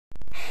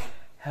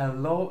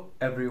Hello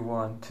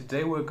everyone,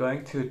 today we're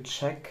going to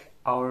check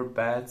our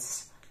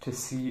beds to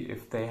see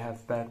if they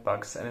have bed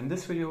bugs, and in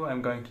this video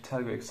I'm going to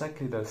tell you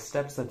exactly the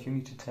steps that you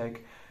need to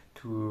take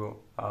to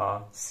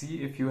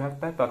see if you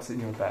have bed bugs in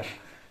your bed.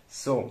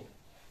 So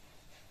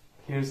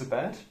here's a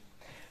bed,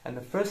 and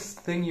the first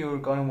thing you're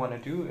going to want to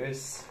do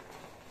is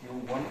you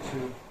want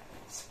to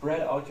spread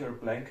out your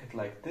blanket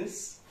like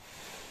this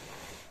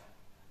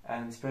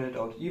and spread it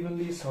out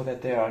evenly so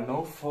that there are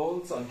no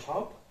folds on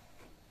top.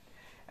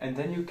 And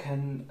then you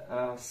can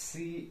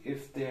see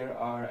if there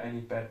are any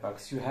bed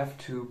bugs. You have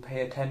to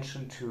pay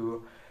attention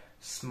to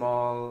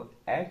small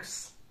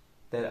eggs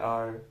that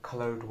are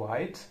colored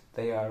white.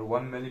 They are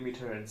 1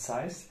 millimeter in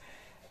size,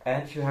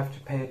 and you have to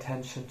pay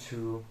attention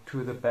to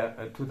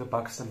the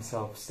bugs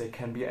themselves. They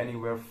can be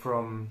anywhere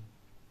from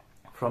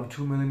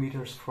 2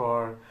 millimeters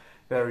for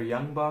very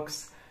young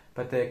bugs,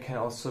 but they can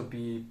also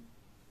be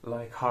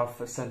like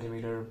half a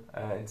centimeter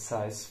in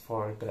size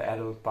for the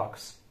adult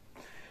bugs.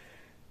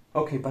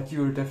 Okay, but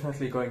you're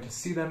definitely going to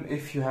see them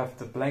if you have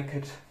the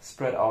blanket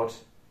spread out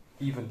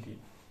evenly.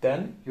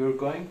 Then you're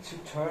going to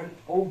turn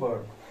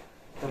over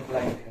the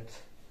blanket.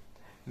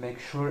 Make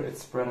sure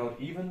it's spread out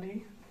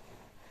evenly,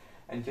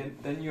 and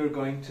then you're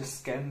going to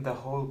scan the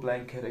whole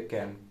blanket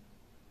again.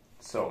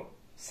 So,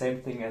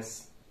 same thing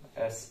as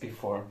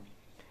before.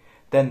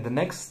 Then the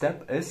next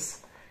step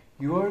is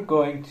you're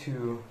going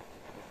to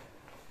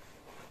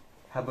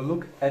have a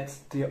look at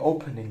the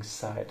opening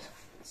side.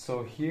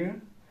 So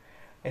here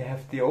I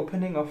have the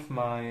opening of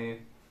my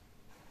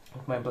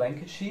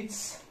blanket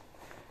sheets,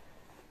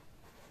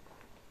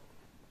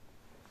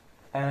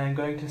 and I'm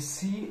going to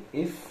see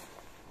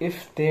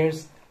if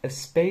there's a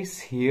space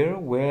here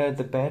where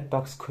the bed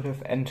bugs could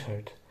have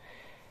entered.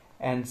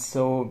 And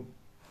so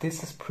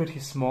this is pretty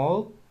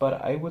small, but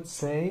I would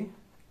say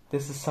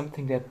this is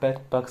something that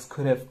bed bugs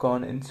could have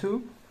gone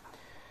into.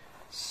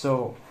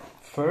 So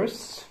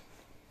first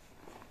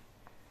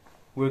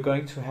we're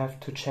going to have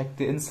to check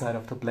the inside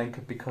of the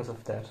blanket because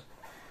of that.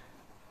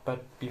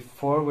 But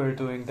before we're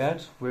doing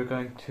that, we're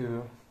going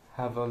to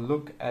have a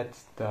look at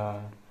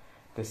the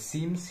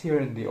seams here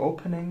in the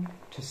opening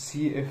to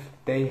see if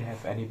they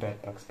have any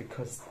bed bugs,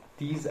 because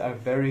these are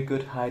very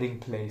good hiding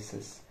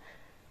places.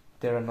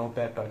 There are no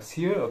bed bugs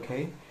here,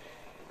 okay?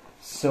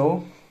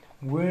 So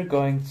we're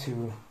going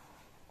to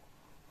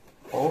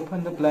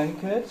open the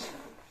blanket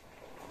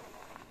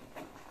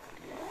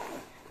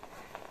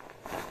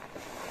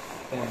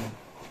and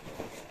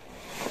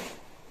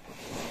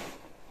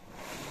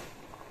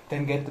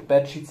then get the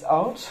bed sheets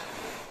out.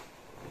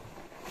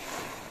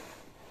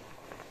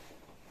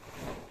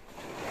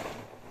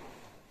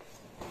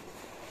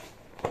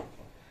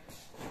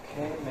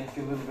 Okay, make a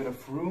little bit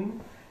of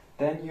room.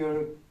 Then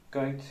you're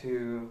going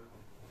to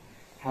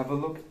have a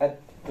look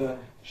at the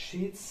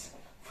sheets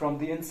from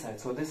the inside.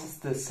 So this is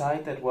the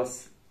side that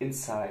was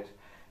inside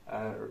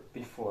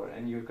before,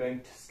 and you're going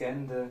to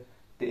scan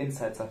the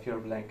insides of your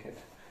blanket.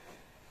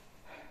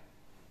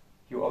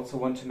 You also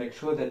want to make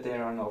sure that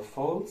there are no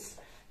folds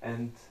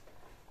and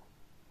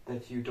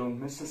that you don't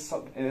miss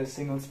a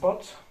single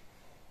spot.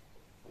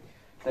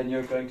 Then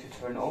you're going to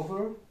turn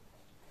over.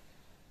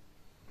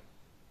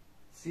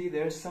 See,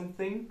 there's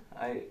something.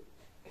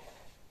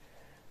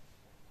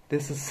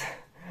 This is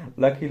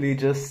luckily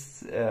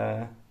just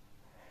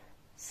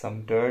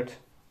some dirt,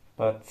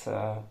 but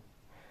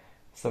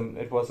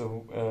it was a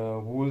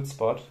wool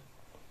spot.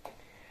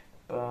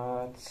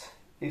 But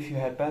if you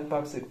had bed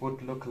bugs, it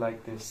would look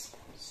like this.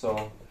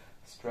 So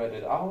spread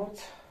it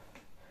out.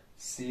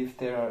 See if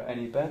there are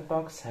any bed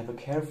bugs, have a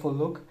careful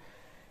look,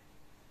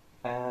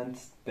 and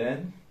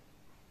then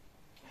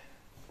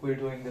we're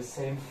doing the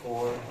same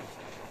for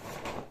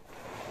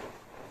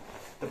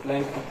the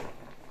blanket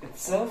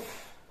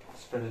itself.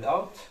 Spread it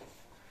out,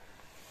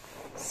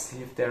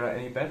 see if there are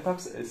any bed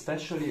bugs,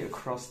 especially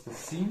across the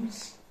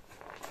seams.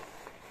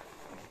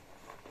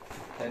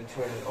 Then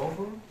turn it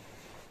over.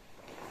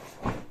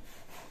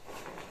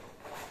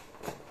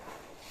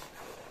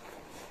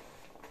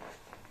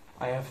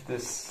 I have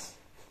this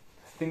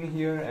thing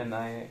here, and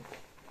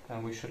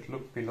we should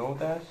look below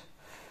that.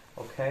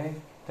 Okay,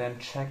 then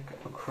check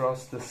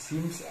across the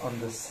seams on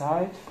the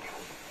side.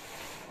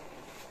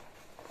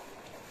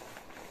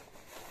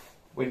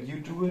 When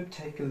you do it,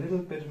 take a little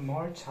bit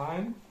more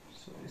time.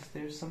 So is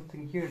there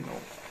something here? No.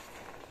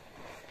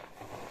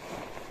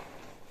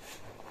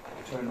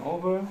 Turn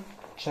over,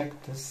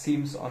 check the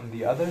seams on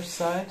the other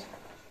side.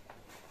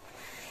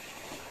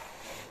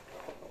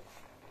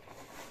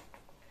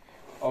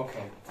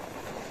 Okay.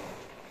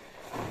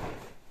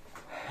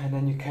 And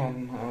then you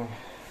can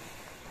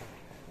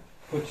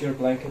put your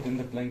blanket in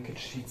the blanket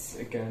sheets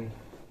again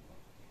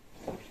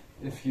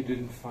if you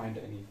didn't find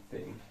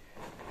anything.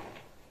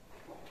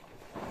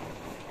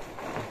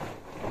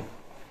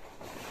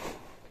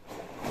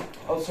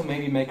 Also,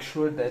 maybe make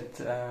sure that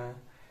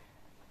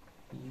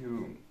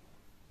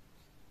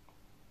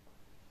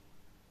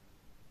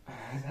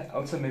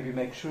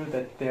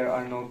there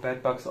are no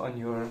bed bugs on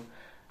your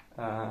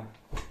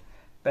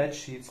bed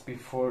sheets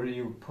before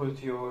you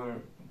put your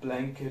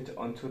blanket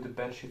onto the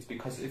bed sheets,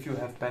 because if you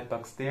have bed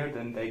bugs there,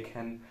 then they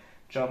can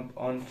jump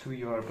onto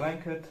your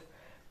blanket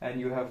and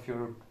you have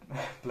your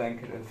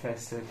blanket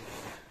infested.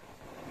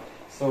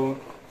 So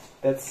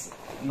that's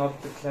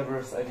not the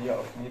cleverest idea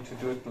of me to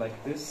do it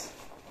like this.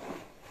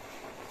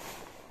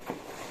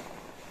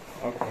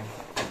 Okay.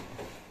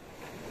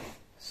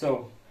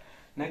 So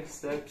next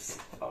steps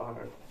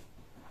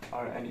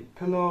are any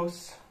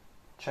pillows.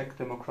 Check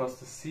them across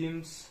the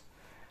seams.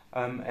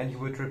 And you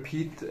would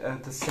repeat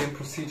the same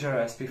procedure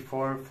as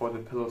before for the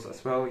pillows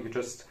as well. You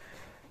just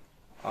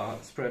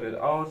spread it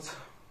out,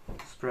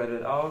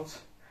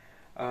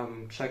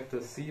 check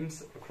the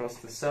seams across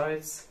the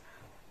sides,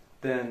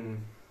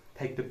 then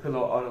take the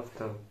pillow out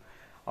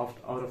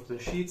of the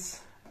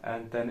sheets,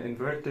 and then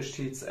invert the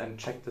sheets and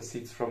check the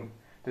sheets from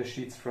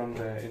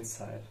the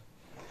inside.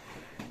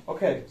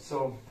 Okay,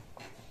 so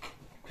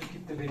to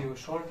keep the video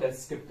short,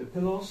 let's skip the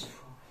pillows.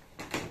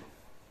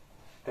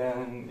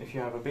 Then if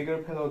you have a bigger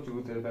pillow,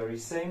 do the very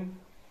same.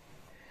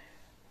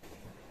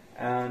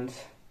 And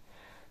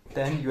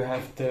then you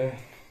have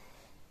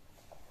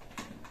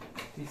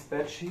these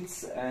bed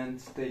sheets, and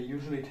they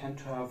usually tend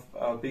to have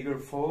a bigger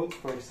fold.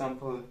 For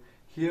example,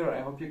 here,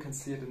 I hope you can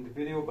see it in the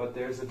video, but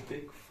there's a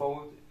big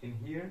fold in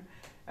here,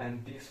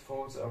 and these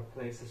folds are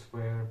places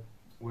where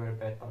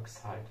bed bugs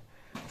hide.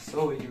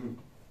 So you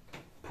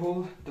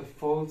pull the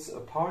folds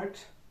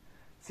apart,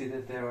 see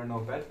that there are no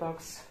bed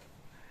bugs,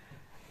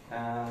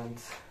 and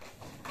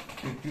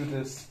you do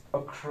this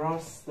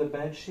across the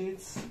bed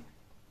sheets.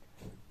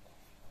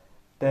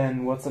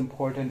 Then what's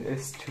important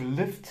is to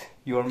lift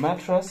your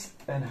mattress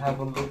and have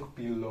a look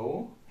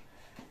below.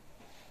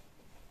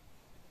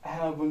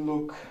 Have a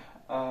look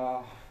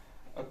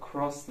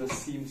across the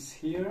seams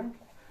here.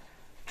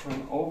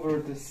 Turn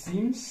over the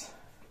seams.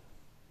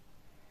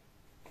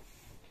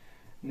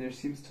 And there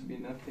seems to be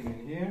nothing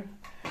in here.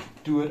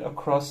 Do it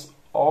across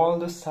all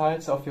the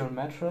sides of your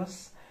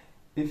mattress.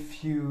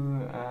 If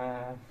you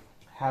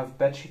have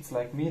bed sheets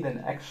like me,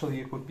 then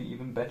actually it would be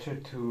even better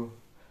to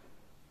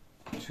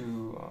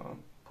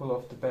pull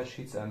off the bed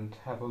sheets and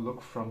have a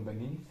look from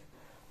beneath.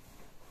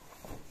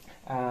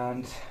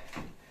 And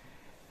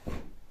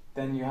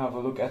then you have a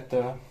look at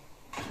the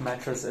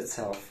mattress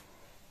itself.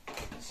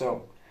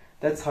 So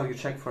that's how you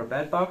check for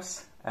bed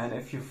bugs. And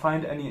if you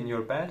find any in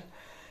your bed,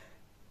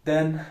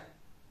 then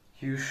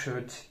you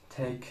should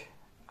take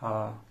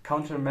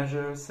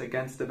countermeasures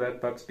against the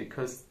bed bugs,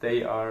 because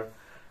they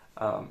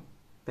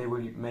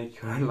will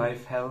make your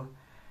life hell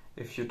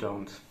if you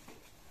don't.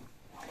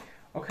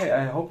 Okay,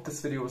 I hope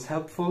this video was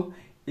helpful.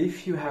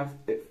 If you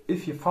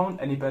found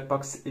any bed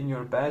bugs in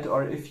your bed,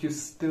 or if you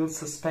still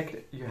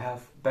suspect you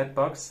have bed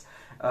bugs,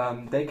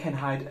 they can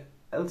hide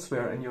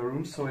elsewhere in your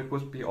room, so it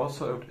would be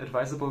also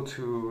advisable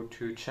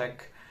to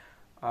check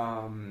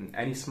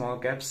any small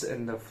gaps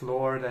in the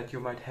floor that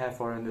you might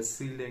have, or in the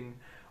ceiling,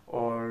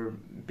 or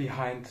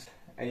behind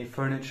any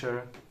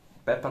furniture.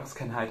 Bed bugs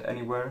can hide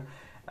anywhere.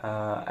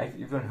 I've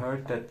even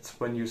heard that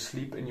when you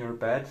sleep in your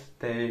bed,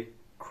 they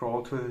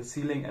crawl to the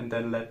ceiling and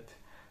then let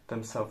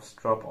themselves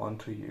drop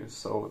onto you.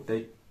 So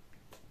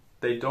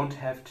they don't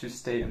have to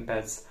stay in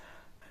beds.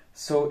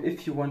 So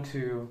if you want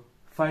to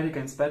fight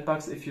against bed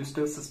bugs, if you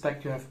still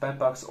suspect you have bed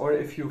bugs, or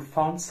if you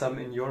found some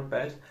in your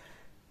bed,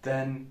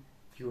 then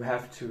you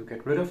have to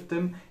get rid of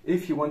them.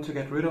 If you want to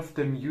get rid of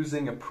them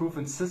using a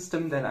proven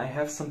system, then I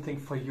have something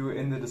for you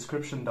in the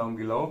description down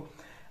below.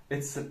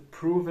 It's a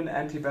proven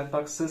anti-bed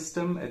bug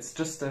system. It's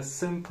just a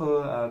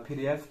simple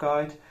PDF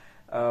guide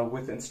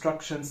with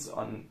instructions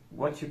on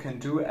what you can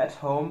do at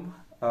home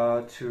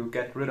to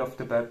get rid of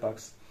the bed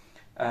bugs.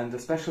 And the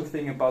special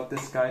thing about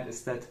this guide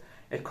is that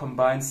it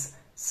combines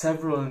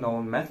several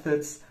known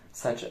methods,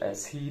 such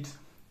as heat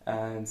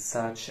and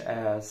such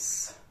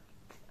as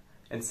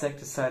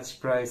insecticide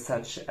spray,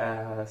 such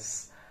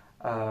as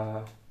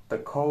the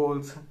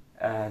cold,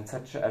 and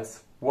such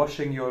as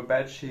washing your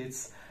bed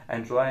sheets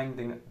and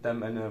drying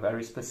them in a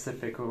very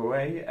specific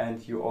way,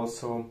 and you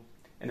also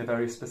in a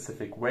very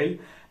specific way,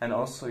 and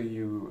also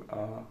you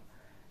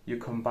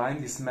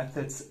combine these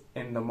methods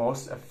in the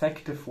most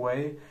effective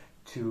way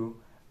to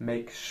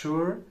make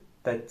sure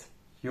that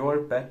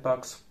your bed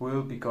bugs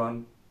will be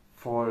gone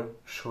for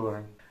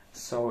sure.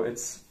 So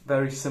it's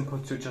very simple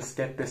to just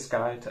get this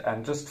guide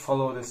and just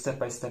follow the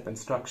step-by-step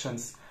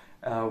instructions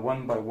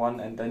one by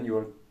one, and then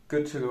you're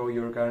good to go.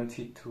 You're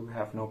guaranteed to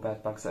have no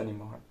bed bugs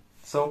anymore.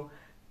 So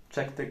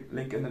check the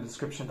link in the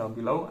description down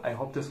below. I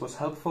hope this was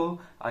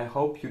helpful. I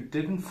hope you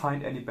didn't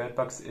find any bed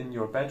bugs in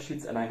your bed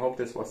sheets, and I hope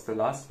this was the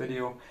last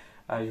video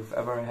you've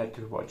ever had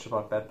to watch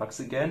about bed bugs.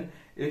 Again,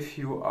 if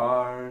you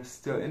are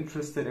still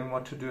interested in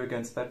what to do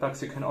against bed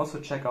bugs, you can also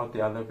check out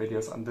the other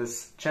videos on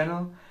this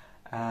channel.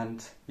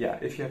 And yeah,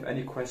 if you have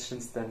any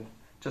questions, then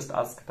just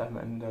ask them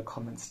in the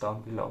comments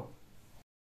down below.